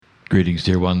Greetings,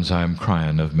 dear ones. I'm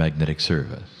Cryan of Magnetic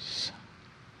Service.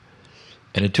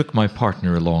 And it took my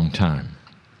partner a long time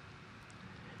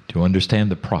to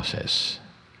understand the process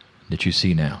that you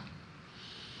see now.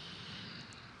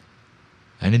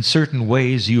 And in certain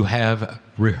ways, you have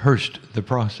rehearsed the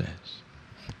process.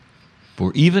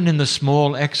 For even in the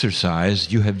small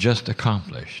exercise you have just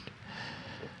accomplished,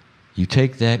 you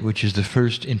take that which is the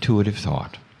first intuitive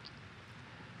thought,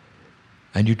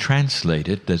 and you translate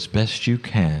it as best you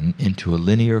can into a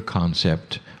linear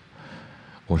concept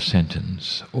or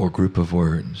sentence or group of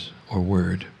words or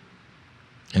word.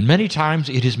 And many times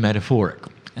it is metaphoric,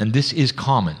 and this is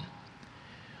common.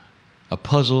 A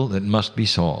puzzle that must be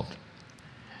solved,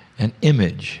 an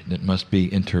image that must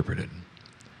be interpreted,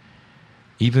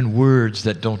 even words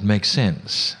that don't make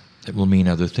sense, that will mean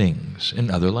other things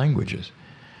in other languages.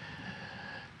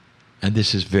 And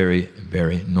this is very,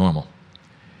 very normal.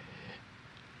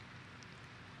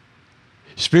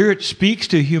 Spirit speaks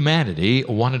to humanity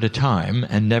one at a time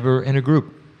and never in a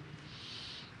group,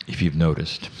 if you've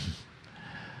noticed.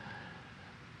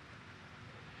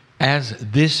 As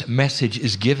this message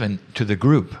is given to the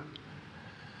group,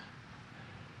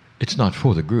 it's not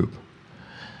for the group.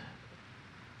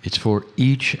 It's for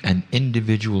each and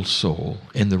individual soul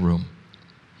in the room.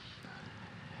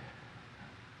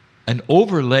 An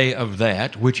overlay of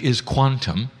that, which is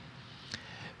quantum,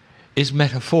 is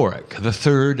metaphoric, the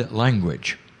third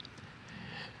language.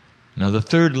 Now, the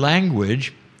third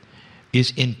language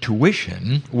is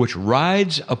intuition, which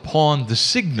rides upon the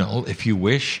signal, if you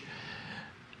wish,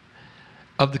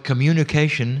 of the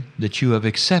communication that you have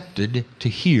accepted to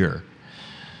hear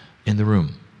in the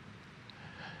room.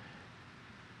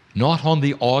 Not on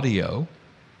the audio,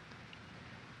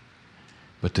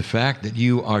 but the fact that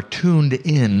you are tuned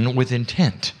in with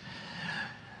intent.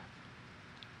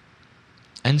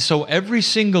 And so every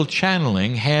single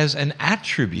channeling has an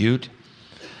attribute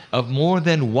of more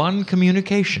than one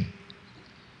communication.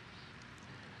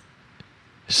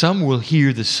 Some will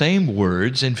hear the same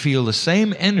words and feel the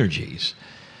same energies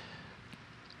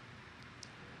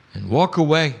and walk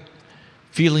away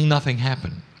feeling nothing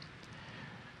happen.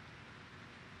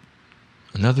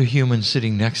 Another human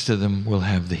sitting next to them will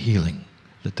have the healing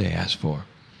that they asked for.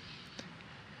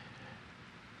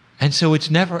 And so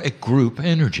it's never a group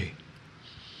energy.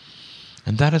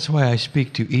 And that is why I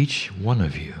speak to each one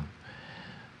of you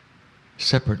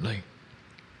separately.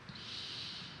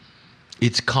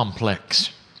 It's complex.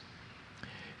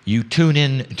 You tune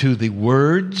in to the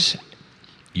words.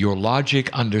 Your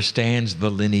logic understands the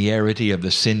linearity of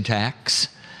the syntax.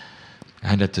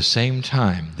 And at the same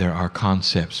time, there are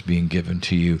concepts being given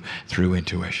to you through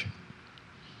intuition.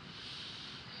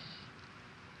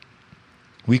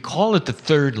 We call it the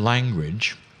third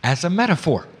language as a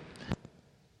metaphor.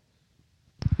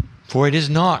 For it is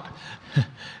not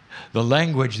the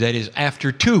language that is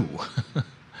after two.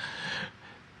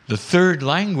 The third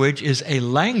language is a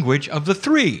language of the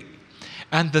three.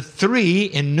 And the three,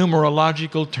 in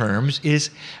numerological terms, is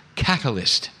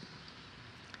catalyst.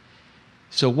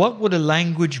 So what would a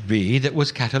language be that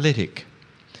was catalytic?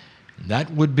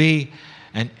 That would be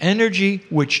an energy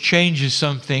which changes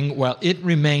something while it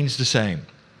remains the same.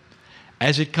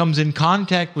 As it comes in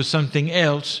contact with something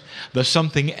else, the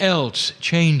something else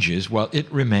changes while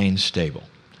it remains stable.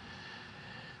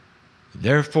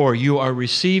 Therefore, you are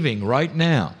receiving right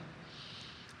now,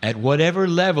 at whatever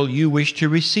level you wish to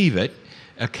receive it,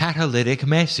 a catalytic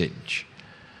message.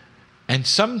 And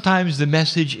sometimes the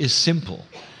message is simple.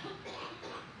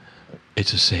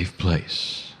 It's a safe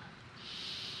place.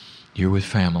 You're with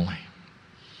family.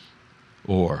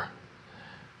 Or,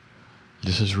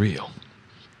 this is real.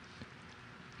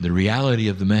 The reality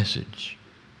of the message,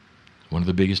 one of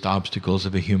the biggest obstacles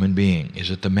of a human being, is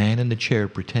that the man in the chair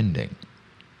pretending.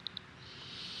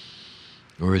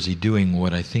 Or is he doing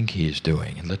what I think he is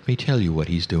doing? And let me tell you what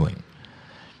he's doing.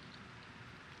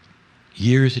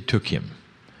 Years it took him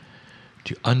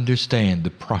to understand the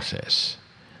process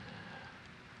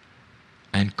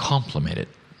and complement it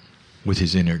with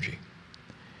his energy.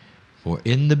 For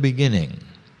in the beginning,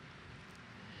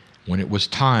 when it was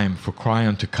time for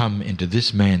Cryan to come into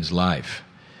this man's life,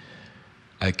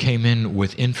 I came in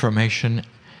with information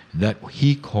that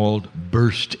he called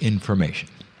burst information.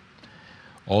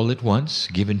 All at once,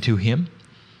 given to him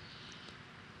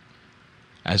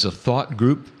as a thought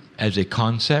group, as a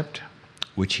concept,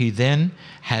 which he then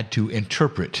had to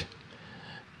interpret,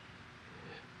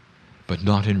 but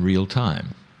not in real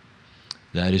time.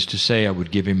 That is to say, I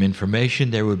would give him information,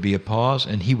 there would be a pause,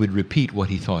 and he would repeat what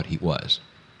he thought he was.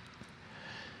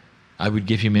 I would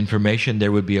give him information,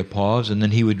 there would be a pause, and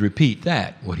then he would repeat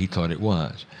that, what he thought it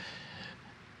was.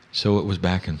 So it was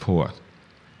back and forth.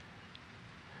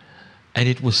 and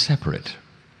it was separate.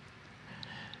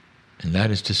 And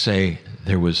that is to say,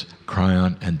 there was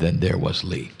Kryon and then there was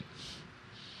Lee.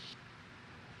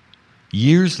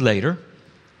 Years later,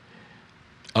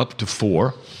 up to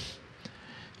 4,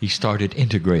 he started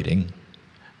integrating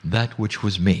that which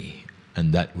was me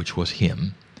and that which was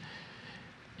him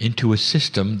into a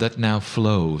system that now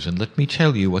flows. And let me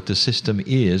tell you what the system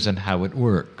is and how it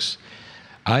works.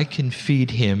 I can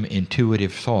feed him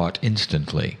intuitive thought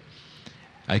instantly.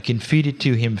 I can feed it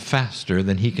to him faster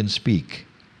than he can speak.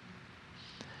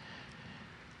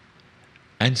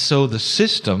 And so the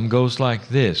system goes like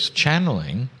this.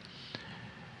 Channeling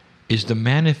is the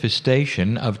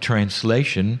manifestation of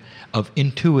translation of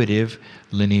intuitive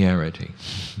linearity.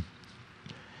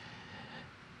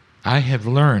 I have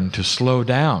learned to slow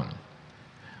down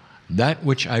that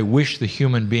which I wish the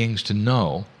human beings to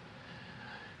know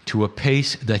to a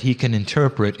pace that he can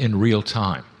interpret in real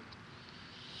time.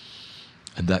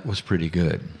 And that was pretty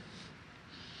good.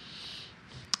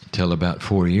 Until about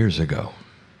 4 years ago,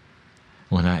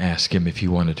 when I asked him if he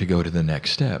wanted to go to the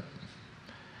next step.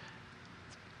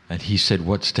 And he said,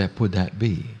 what step would that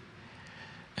be?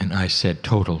 And I said,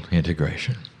 total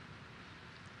integration.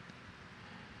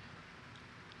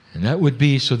 And that would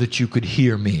be so that you could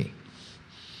hear me.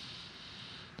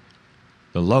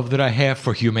 The love that I have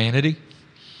for humanity,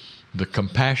 the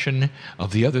compassion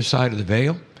of the other side of the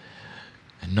veil,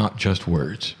 and not just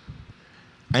words.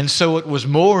 And so it was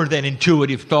more than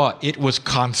intuitive thought. It was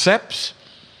concepts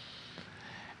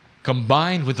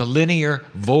combined with a linear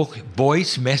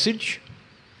voice message,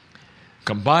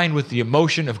 combined with the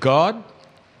emotion of God,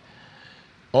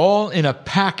 all in a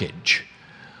package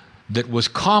that was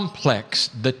complex,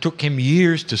 that took him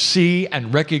years to see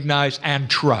and recognize and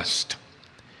trust.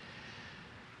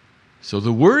 So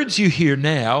the words you hear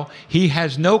now, he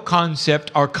has no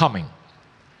concept are coming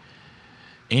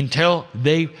until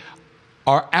they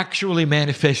are actually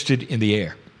manifested in the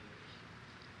air.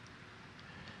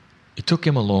 It took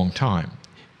him a long time.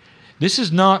 This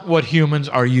is not what humans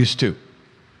are used to.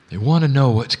 They want to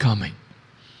know what's coming.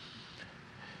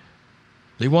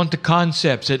 They want the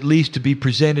concepts at least to be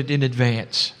presented in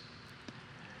advance.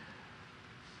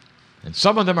 And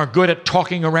some of them are good at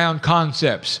talking around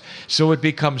concepts, so it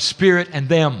becomes spirit and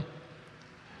them.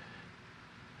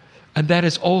 And that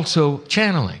is also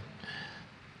channeling.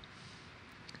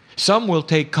 Some will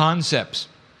take concepts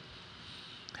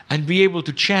and be able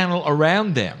to channel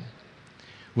around them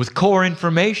with core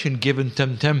information given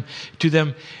to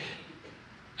them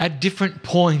at different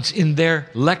points in their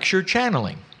lecture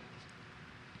channeling.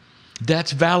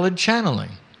 That's valid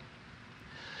channeling.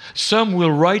 Some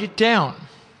will write it down.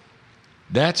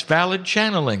 That's valid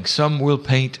channeling. Some will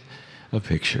paint a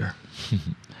picture.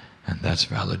 And that's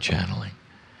valid channeling.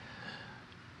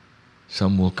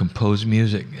 Some will compose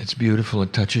music. It's beautiful.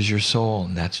 It touches your soul.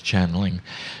 And that's channeling.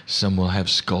 Some will have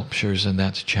sculptures, and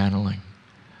that's channeling.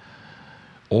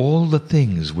 All the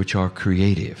things which are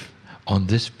creative on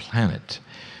this planet,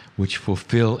 which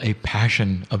fulfill a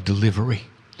passion of delivery,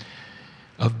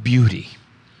 of beauty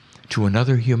to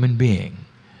another human being,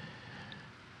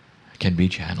 can be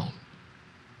channeled.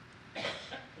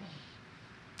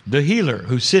 The healer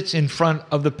who sits in front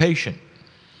of the patient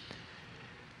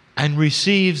and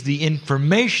receives the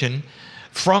information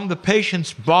from the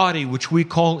patient's body, which we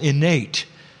call innate,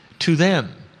 to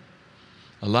them,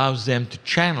 allows them to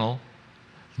channel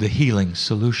the healing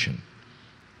solution.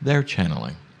 They're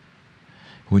channeling.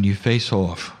 When you face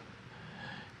off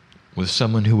with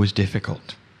someone who is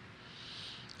difficult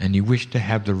and you wish to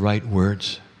have the right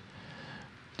words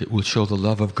that will show the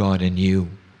love of God in you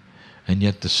and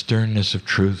yet the sternness of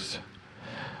truth,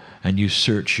 and you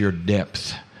search your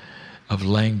depth of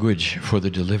language for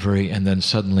the delivery, and then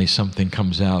suddenly something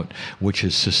comes out which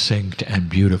is succinct and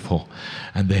beautiful,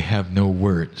 and they have no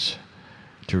words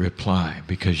to reply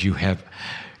because you have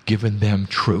given them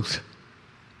truth.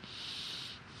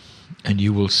 And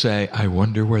you will say, I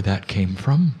wonder where that came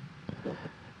from.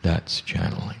 That's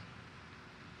channeling.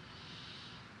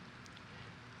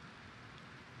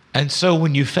 And so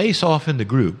when you face off in the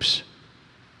groups,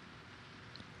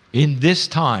 in this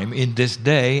time, in this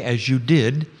day, as you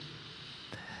did,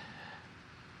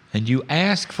 and you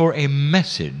ask for a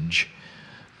message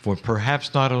for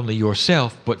perhaps not only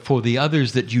yourself, but for the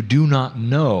others that you do not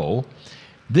know,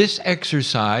 this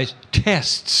exercise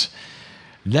tests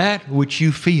that which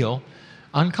you feel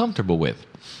uncomfortable with.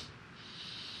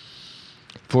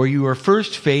 For you are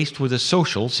first faced with a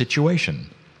social situation.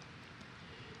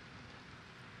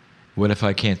 What if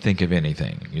I can't think of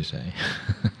anything, you say?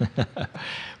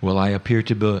 Will I appear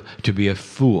to be a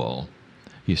fool,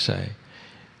 you say?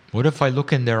 What if I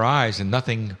look in their eyes and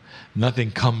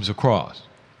nothing comes across?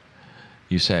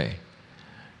 you say.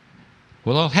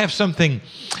 Well, I'll have something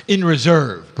in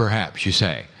reserve, perhaps, you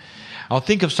say. I'll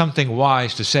think of something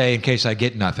wise to say in case I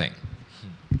get nothing.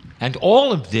 And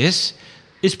all of this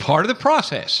is part of the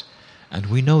process. And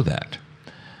we know that.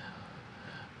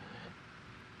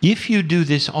 If you do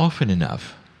this often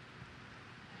enough,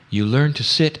 you learn to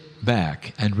sit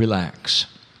back and relax.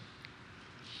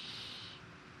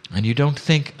 And you don't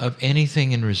think of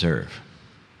anything in reserve.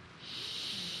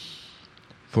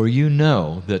 For you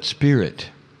know that Spirit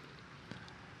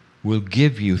will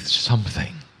give you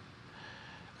something.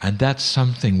 And that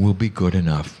something will be good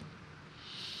enough.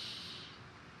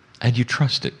 And you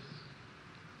trust it.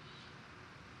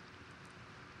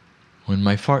 When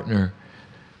my partner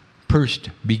first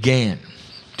began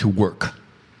to work,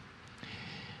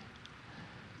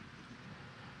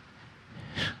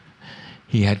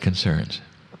 he had concerns.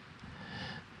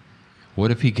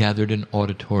 What if he gathered an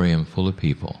auditorium full of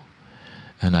people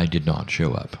and I did not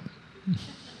show up?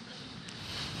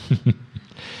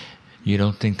 You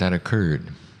don't think that occurred?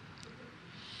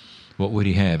 What would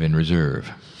he have in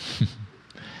reserve?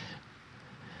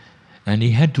 And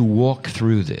he had to walk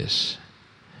through this.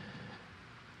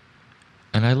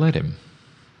 And I let him.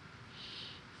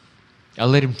 I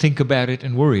let him think about it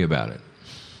and worry about it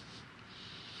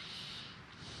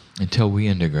until we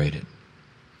integrated.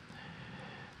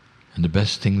 And the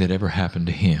best thing that ever happened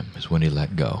to him is when he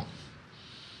let go.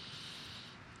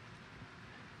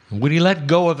 When he let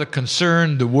go of the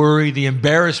concern, the worry, the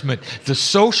embarrassment, the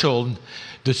social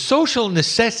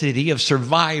necessity of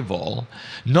survival,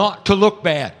 not to look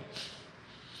bad.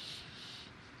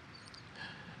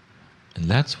 And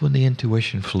that's when the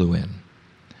intuition flew in.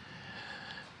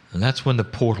 And that's when the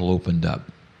portal opened up.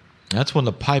 That's when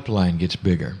the pipeline gets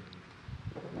bigger.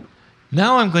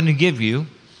 Now I'm going to give you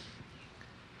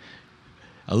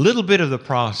a little bit of the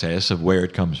process of where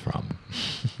it comes from.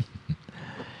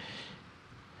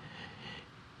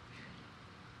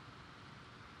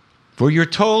 For you're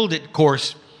told it, of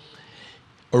course,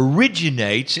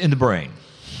 originates in the brain.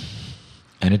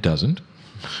 And it doesn't.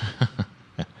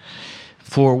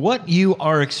 For what you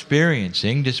are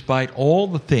experiencing, despite all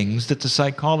the things that the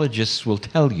psychologists will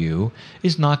tell you,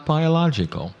 is not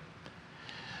biological.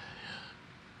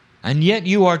 And yet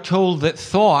you are told that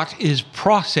thought is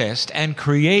processed and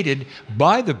created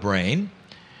by the brain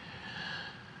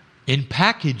in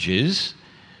packages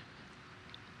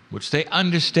which they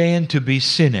understand to be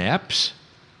synapse,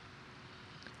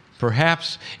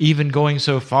 perhaps even going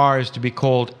so far as to be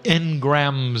called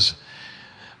engrams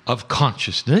of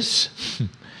consciousness,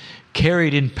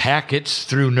 carried in packets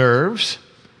through nerves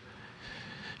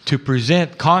to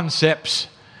present concepts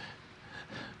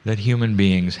that human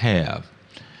beings have.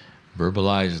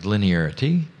 Verbalized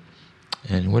linearity,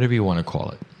 and whatever you want to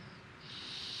call it.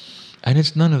 And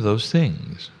it's none of those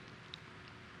things.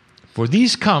 For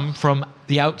these come from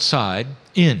the outside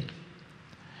in.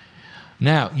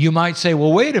 Now, you might say,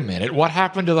 well, wait a minute, what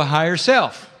happened to the higher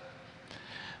self?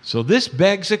 So this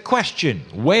begs a question.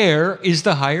 Where is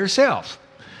the higher self?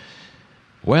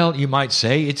 Well, you might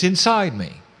say, it's inside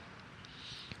me.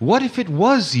 What if it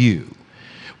was you?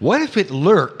 What if it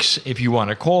lurks, if you want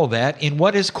to call that, in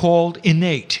what is called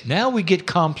innate? Now we get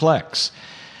complex.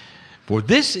 For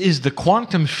this is the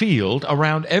quantum field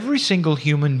around every single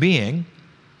human being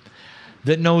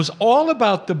that knows all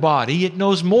about the body. It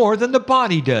knows more than the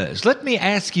body does. Let me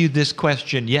ask you this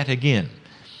question yet again.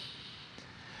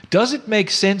 Does it make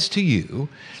sense to you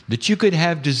that you could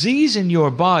have disease in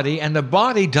your body and the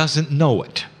body doesn't know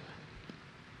it?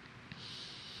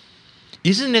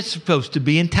 Isn't it supposed to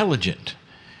be intelligent?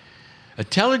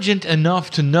 Intelligent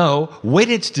enough to know when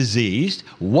it's diseased,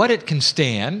 what it can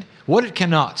stand, what it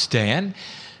cannot stand.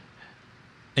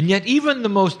 And yet even the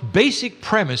most basic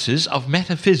premises of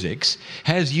metaphysics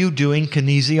has you doing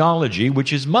kinesiology,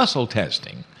 which is muscle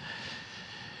testing.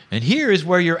 And here is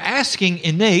where you're asking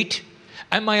innate,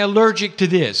 am I allergic to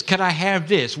this? Can I have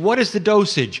this? What is the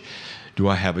dosage? Do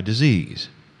I have a disease?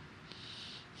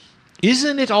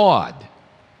 Isn't it odd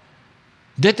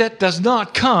that that does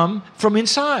not come from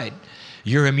inside?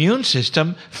 Your immune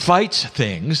system fights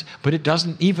things, but it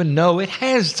doesn't even know it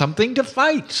has something to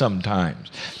fight sometimes.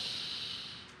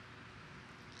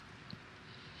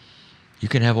 You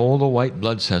can have all the white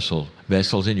blood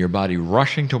vessels in your body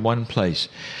rushing to one place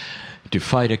to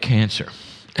fight a cancer,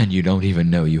 and you don't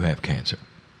even know you have cancer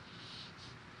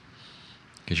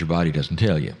because your body doesn't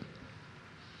tell you.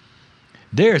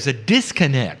 There's a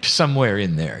disconnect somewhere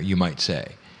in there, you might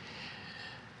say.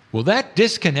 Well, that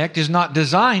disconnect is not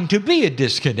designed to be a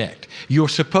disconnect. You're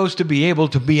supposed to be able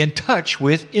to be in touch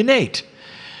with innate.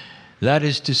 That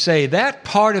is to say, that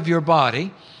part of your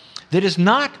body that is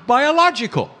not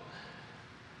biological.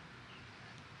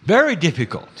 Very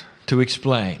difficult to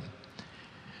explain.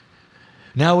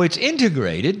 Now it's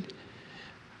integrated,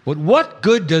 but what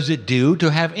good does it do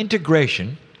to have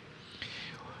integration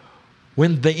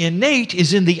when the innate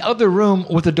is in the other room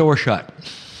with the door shut?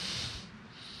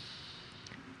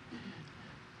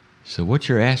 So what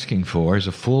you're asking for is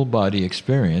a full body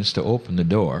experience to open the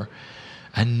door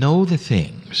and know the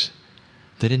things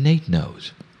that innate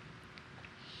knows.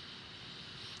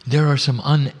 There are some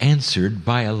unanswered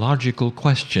biological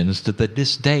questions that at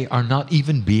this day are not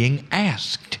even being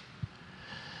asked.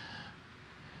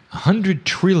 100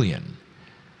 trillion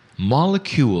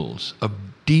molecules of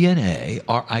DNA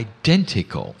are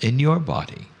identical in your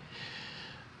body.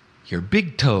 Your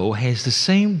big toe has the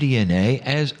same DNA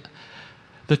as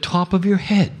the top of your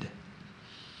head.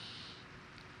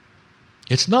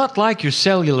 It's not like your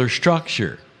cellular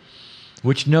structure,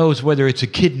 which knows whether it's a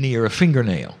kidney or a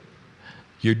fingernail.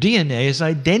 Your DNA is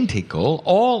identical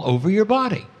all over your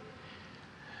body.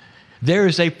 There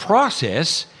is a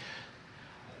process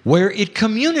where it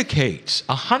communicates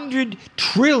 100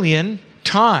 trillion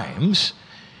times,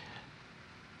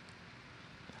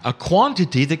 a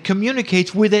quantity that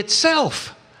communicates with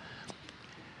itself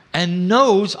and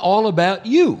knows all about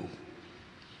you.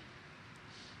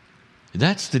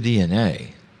 That's the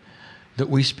DNA that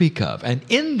we speak of. And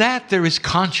in that there is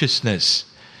consciousness.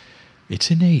 It's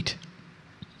innate.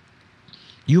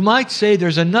 You might say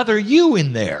there's another you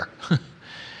in there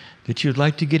that you'd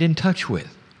like to get in touch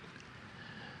with.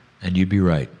 And you'd be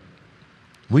right.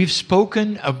 We've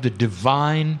spoken of the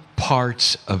divine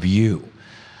parts of you.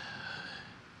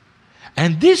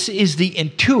 And this is the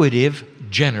intuitive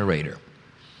generator.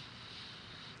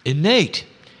 Innate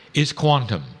is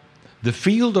quantum. The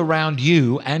field around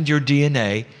you and your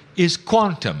DNA is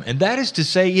quantum. And that is to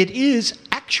say, it is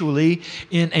actually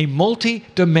in a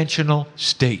multi-dimensional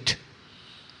state.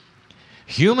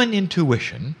 Human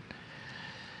intuition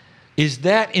is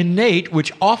that innate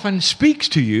which often speaks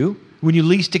to you when you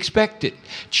least expect it.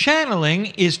 Channeling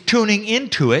is tuning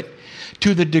into it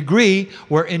to the degree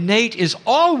where innate is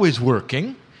always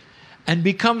working and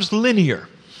becomes linear.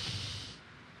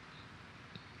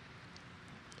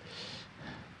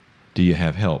 Do you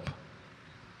have help?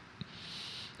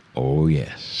 Oh,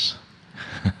 yes.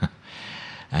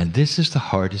 And this is the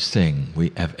hardest thing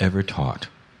we have ever taught.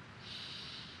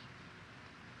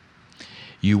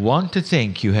 You want to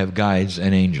think you have guides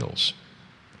and angels.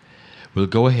 Well,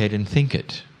 go ahead and think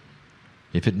it,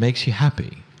 if it makes you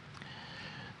happy.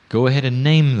 Go ahead and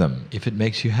name them, if it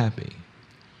makes you happy.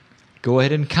 Go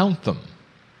ahead and count them,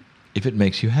 if it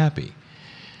makes you happy.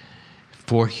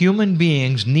 For human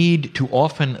beings need to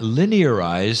often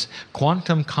linearize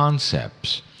quantum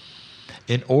concepts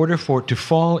in order for it to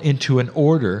fall into an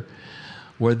order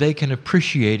where they can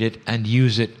appreciate it and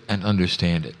use it and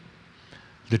understand it.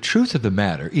 The truth of the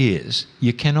matter is,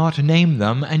 you cannot name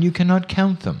them and you cannot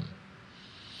count them.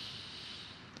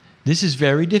 This is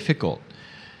very difficult.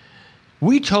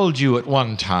 We told you at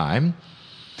one time,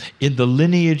 in the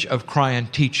lineage of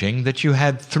Kryon teaching, that you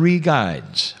had 3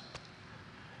 guides.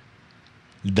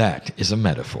 That is a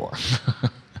metaphor.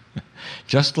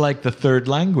 Just like the third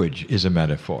language is a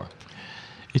metaphor.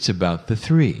 It's about the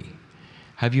 3.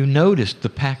 Have you noticed the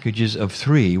packages of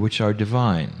 3 which are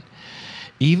divine?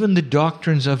 Even the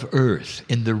doctrines of earth,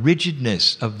 in the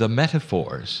rigidness of the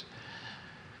metaphors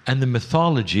and the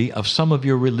mythology of some of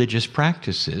your religious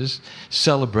practices,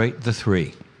 celebrate the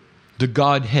 3. The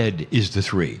Godhead is the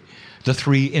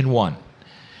 3 in one.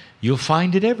 You'll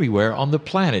find it everywhere on the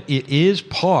planet. It is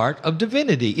part of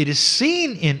divinity. It is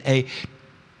seen in a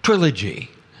trilogy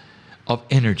of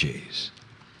energies.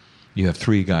 You have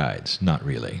 3 guides, not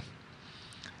really.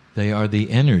 They are the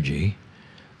energy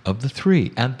of the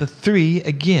 3. And the 3,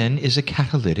 again, is a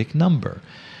catalytic number.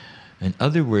 In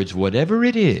other words, whatever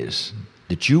it is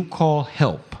that you call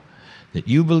help, that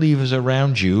you believe is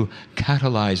around you,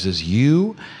 catalyzes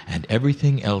you and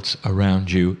everything else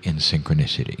around you in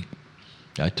synchronicity.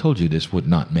 I told you this would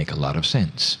not make a lot of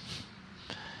sense.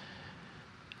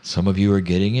 Some of you are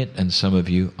getting it and some of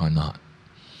you are not.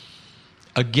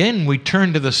 Again, we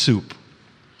turn to the soup.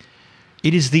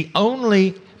 It is the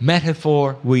only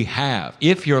metaphor we have.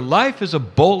 If your life is a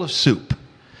bowl of soup,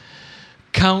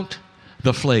 count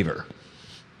the flavor.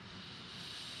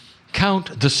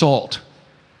 Count the salt.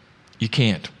 You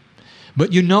can't.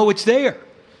 But you know it's there.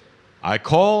 I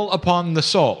call upon the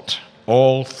salt,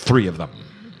 all 3 of them.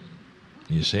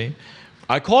 You see?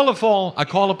 I call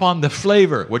upon the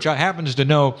flavor, which I happen to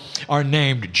know are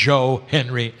named Joe,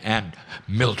 Henry, and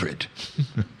Mildred.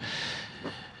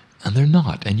 And they're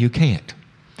not, and you can't.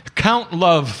 Count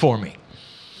love for me.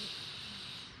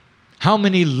 How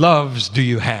many loves do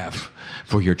you have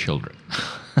for your children?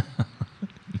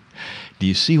 Do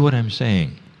you see what I'm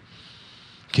saying?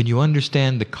 Can you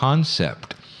understand the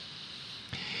concept?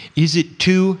 Is it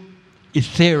too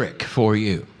etheric for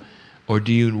you? Or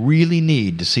do you really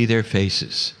need to see their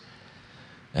faces?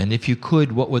 And if you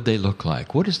could, what would they look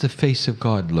like? What does the face of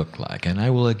God look like? And I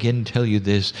will again tell you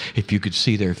this, if you could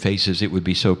see their faces, it would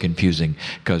be so confusing,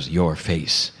 because your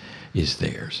face is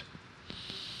theirs.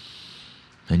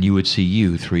 And you would see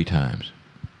you 3 times.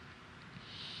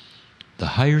 The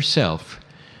higher self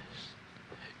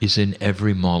is in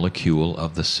every molecule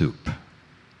of the soup.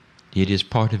 It is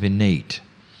part of innate.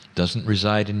 It doesn't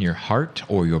reside in your heart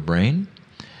or your brain.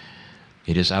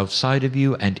 It is outside of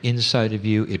you and inside of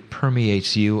you. It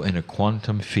permeates you in a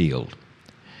quantum field.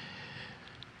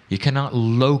 You cannot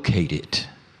locate it.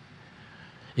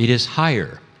 It is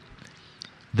higher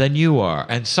than you are.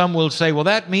 And some will say, well,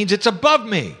 that means it's above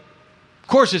me. Of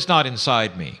course it's not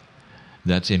inside me.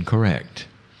 That's incorrect.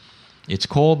 It's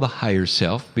called the higher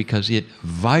self because it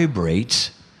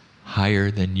vibrates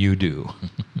higher than you do.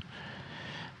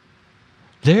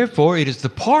 Therefore, it is the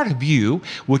part of you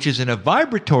which is in a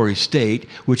vibratory state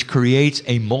which creates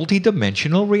a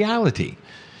multidimensional reality.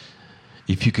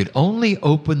 If you could only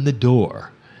open the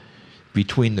door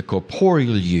between the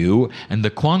corporeal you and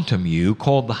the quantum you,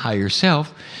 called the higher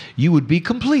self, you would be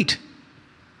complete.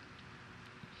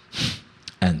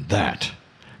 And that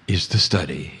is the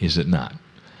study, is it not?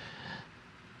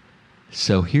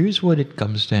 So here's what it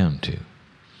comes down to.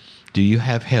 Do you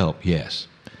have help? Yes.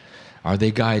 Are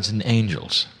they guides and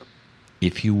angels?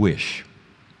 If you wish.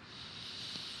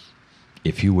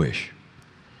 If you wish.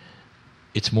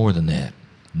 It's more than that.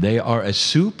 They are a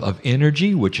soup of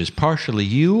energy which is partially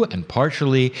you and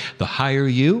partially the higher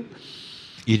you.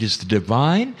 It is the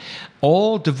divine.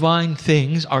 All divine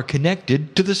things are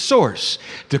connected to the source.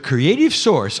 The creative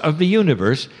source of the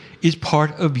universe is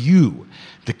part of you.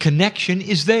 The connection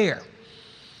is there.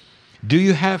 Do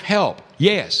you have help?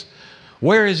 Yes.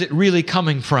 Where is it really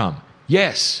coming from?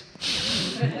 Yes.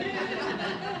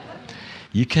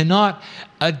 You cannot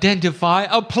identify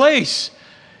a place.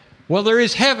 Well, there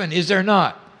is heaven, is there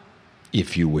not?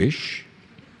 If you wish.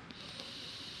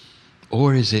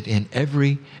 Or is it in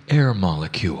every air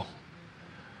molecule?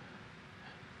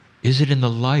 Is it in the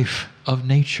life of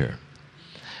nature?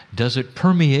 Does it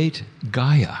permeate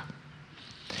Gaia?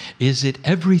 Is it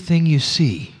everything you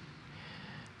see?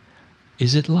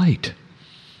 Is it light?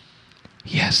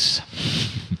 Yes.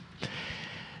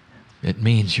 It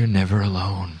means you're never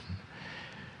alone.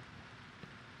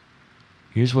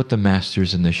 Here's what the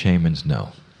masters and the shamans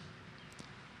know.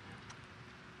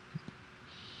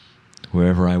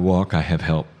 Wherever I walk, I have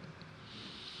help.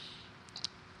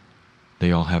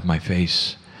 They all have my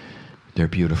face. They're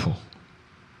beautiful.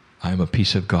 I am a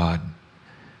piece of God.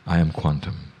 I am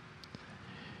quantum.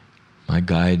 My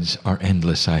guides are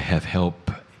endless. I have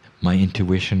help. My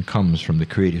intuition comes from the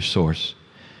creative source.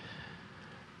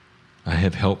 I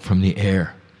have help from the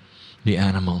air, the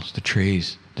animals, the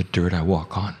trees, the dirt I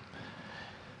walk on.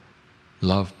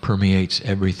 Love permeates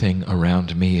everything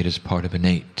around me. It is part of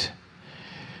innate.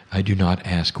 I do not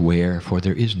ask where, for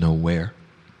there is no where.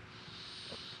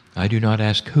 I do not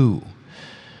ask who,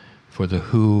 for the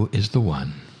who is the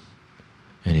one,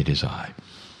 and it is I.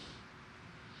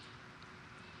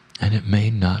 And it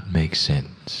may not make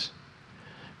sense,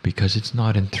 because it's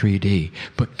not in 3D,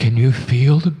 but can you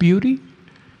feel the beauty?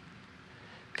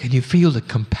 Can you feel the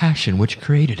compassion which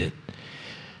created it?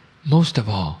 Most of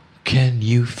all, can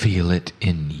you feel it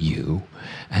in you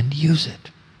and use it?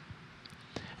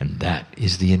 And that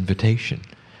is the invitation.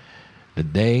 The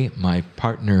day my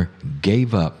partner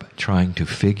gave up trying to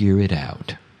figure it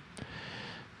out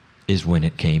is when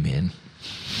it came in.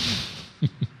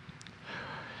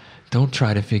 Don't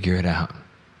try to figure it out.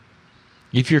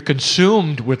 If you're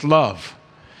consumed with love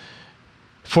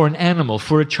for an animal,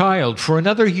 for a child, for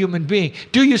another human being,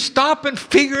 do you stop and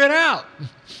figure it out?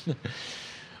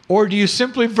 Or do you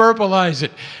simply verbalize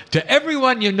it to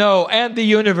everyone you know and the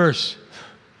universe?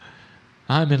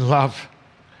 I'm in love.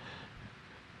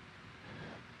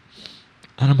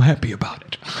 And I'm happy about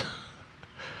it.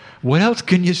 What else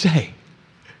can you say?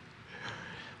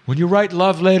 When you write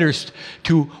love letters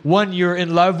to one you're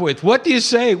in love with, what do you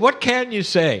say? What can you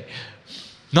say?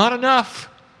 Not enough.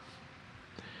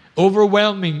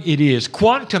 Overwhelming it is.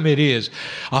 Quantum it is.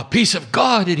 A piece of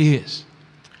God it is.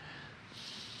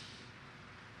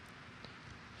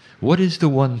 What is the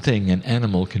one thing an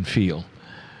animal can feel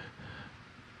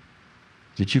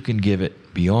that you can give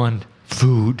it beyond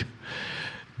food,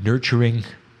 nurturing,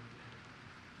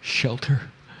 shelter?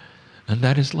 And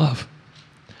that is love.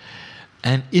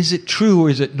 And is it true or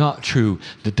is it not true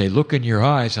that they look in your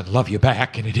eyes and love you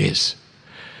back? And it is.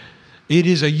 It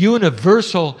is a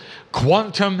universal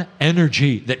quantum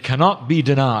energy that cannot be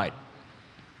denied.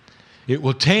 It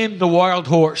will tame the wild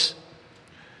horse.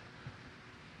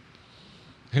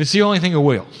 And it's the only thing it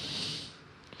will.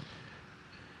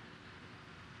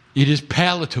 It is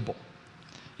palatable.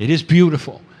 It is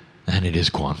beautiful. And it is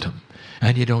quantum.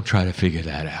 And you don't try to figure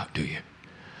that out, do you?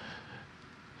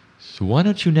 So why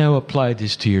don't you now apply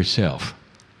this to yourself?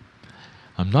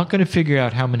 I'm not going to figure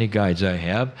out how many guides I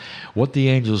have, what the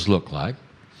angels look like,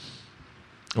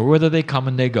 or whether they come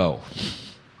and they go.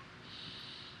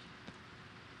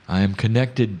 I am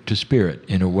connected to Spirit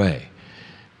in a way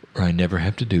where I never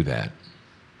have to do that.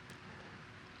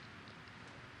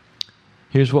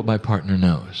 Here's what my partner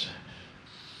knows.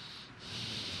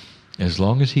 As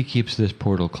long as he keeps this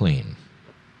portal clean,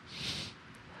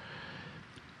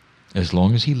 as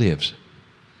long as he lives,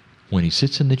 when he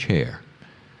sits in the chair,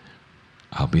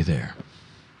 I'll be there.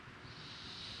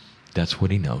 That's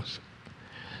what he knows.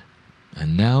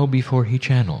 And now before he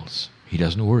channels, he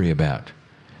doesn't worry about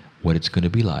what it's going to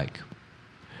be like,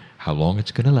 how long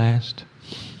it's going to last,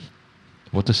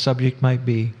 what the subject might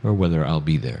be, or whether I'll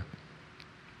be there.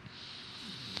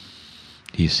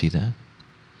 Do you see that?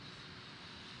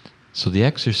 So the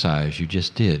exercise you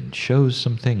just did shows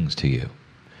some things to you.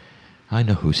 I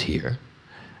know who's here.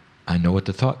 I know what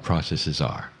the thought processes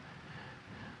are.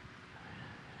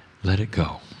 Let it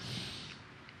go.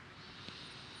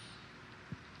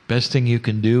 Best thing you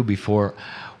can do before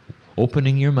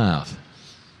opening your mouth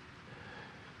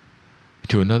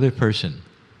to another person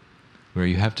where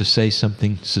you have to say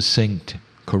something succinct,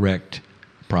 correct,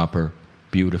 proper,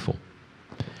 beautiful,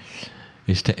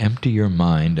 is to empty your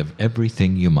mind of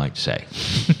everything you might say.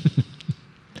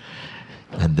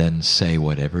 And then say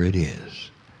whatever it is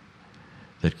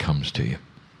that comes to you.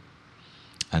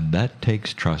 And that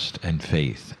takes trust and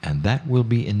faith, and that will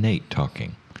be innate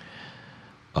talking.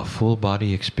 A full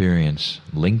body experience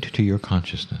linked to your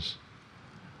consciousness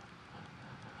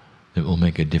that will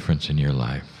make a difference in your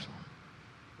life.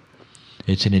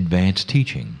 It's an advanced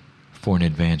teaching for an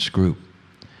advanced group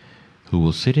who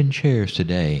will sit in chairs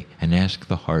today and ask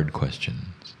the hard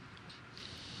questions.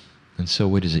 And so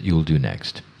what is it you'll do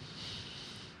next?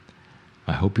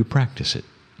 I hope you practice it.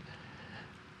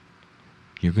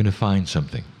 You're going to find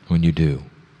something when you do.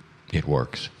 It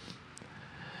works.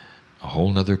 A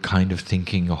whole nother kind of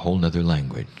thinking, a whole nother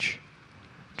language.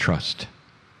 Trust.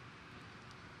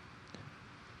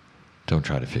 Don't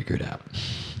try to figure it out.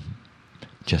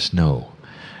 Just know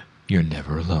you're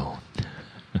never alone.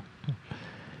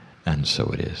 And so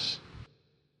it is.